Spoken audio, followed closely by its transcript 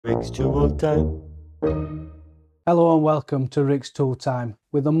Rick's Tool Time. Hello and welcome to Rick's Tool Time.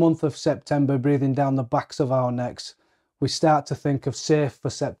 With the month of September breathing down the backs of our necks, we start to think of Safe for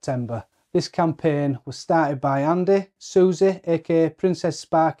September. This campaign was started by Andy, Susie, aka Princess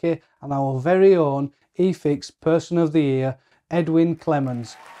Sparky, and our very own eFix Person of the Year, Edwin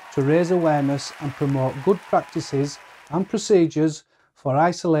Clemens, to raise awareness and promote good practices and procedures for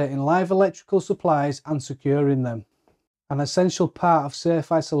isolating live electrical supplies and securing them. An essential part of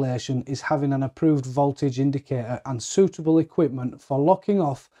safe isolation is having an approved voltage indicator and suitable equipment for locking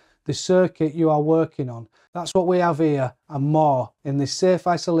off the circuit you are working on. That's what we have here and more in this Safe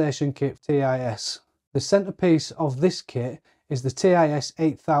Isolation Kit TIS. The centerpiece of this kit is the TIS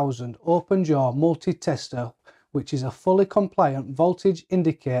 8000 open jaw multi-tester, which is a fully compliant voltage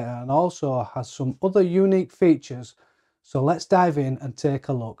indicator and also has some other unique features. So let's dive in and take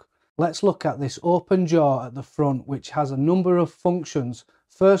a look. Let's look at this open jaw at the front, which has a number of functions.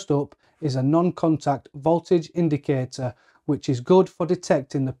 First up is a non-contact voltage indicator, which is good for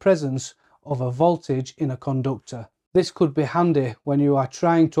detecting the presence of a voltage in a conductor. This could be handy when you are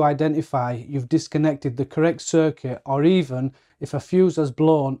trying to identify you've disconnected the correct circuit, or even if a fuse has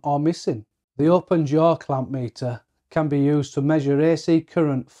blown or missing. The open jaw clamp meter can be used to measure AC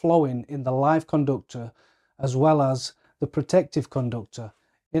current flowing in the live conductor as well as the protective conductor.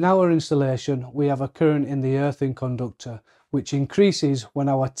 In our installation, we have a current in the earthing conductor, which increases when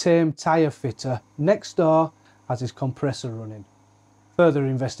our tame tyre fitter next door has his compressor running. Further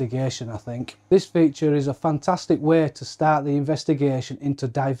investigation, I think. This feature is a fantastic way to start the investigation into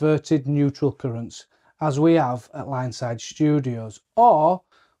diverted neutral currents, as we have at Lineside Studios, or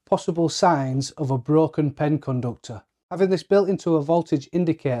possible signs of a broken pen conductor. Having this built into a voltage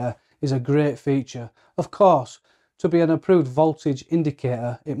indicator is a great feature. Of course, to be an approved voltage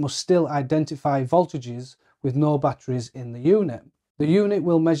indicator, it must still identify voltages with no batteries in the unit. The unit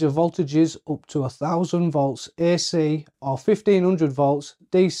will measure voltages up to 1000 volts AC or 1500 volts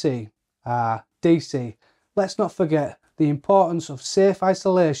DC. DC. Let's not forget the importance of safe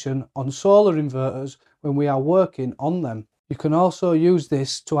isolation on solar inverters when we are working on them. You can also use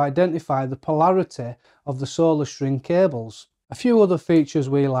this to identify the polarity of the solar string cables. A few other features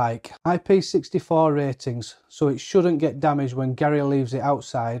we like: IP64 ratings, so it shouldn't get damaged when Gary leaves it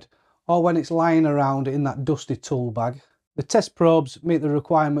outside or when it's lying around in that dusty tool bag. The test probes meet the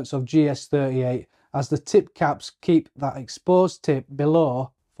requirements of GS38 as the tip caps keep that exposed tip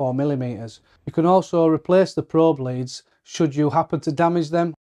below 4mm. You can also replace the probe leads should you happen to damage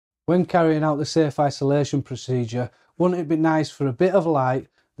them. When carrying out the safe isolation procedure, wouldn't it be nice for a bit of light?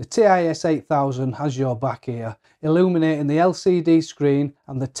 The TIS 8000 has your back here, illuminating the LCD screen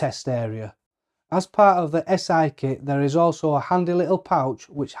and the test area. As part of the SIKit, there is also a handy little pouch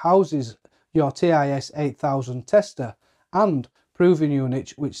which houses your TIS 8000 tester and proving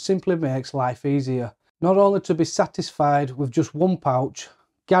unit, which simply makes life easier. Not only to be satisfied with just one pouch,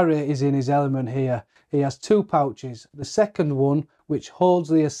 Gary is in his element here. He has two pouches, the second one which holds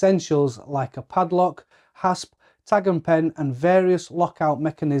the essentials like a padlock, hasp, tag and pen and various lockout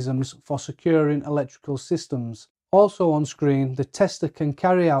mechanisms for securing electrical systems. Also on screen, the tester can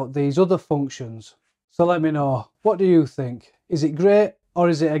carry out these other functions. So let me know, what do you think? Is it great or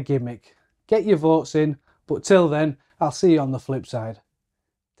is it a gimmick? Get your votes in, but till then, I'll see you on the flip side.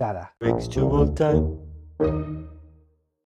 Ta-da. Rick's Tool Time.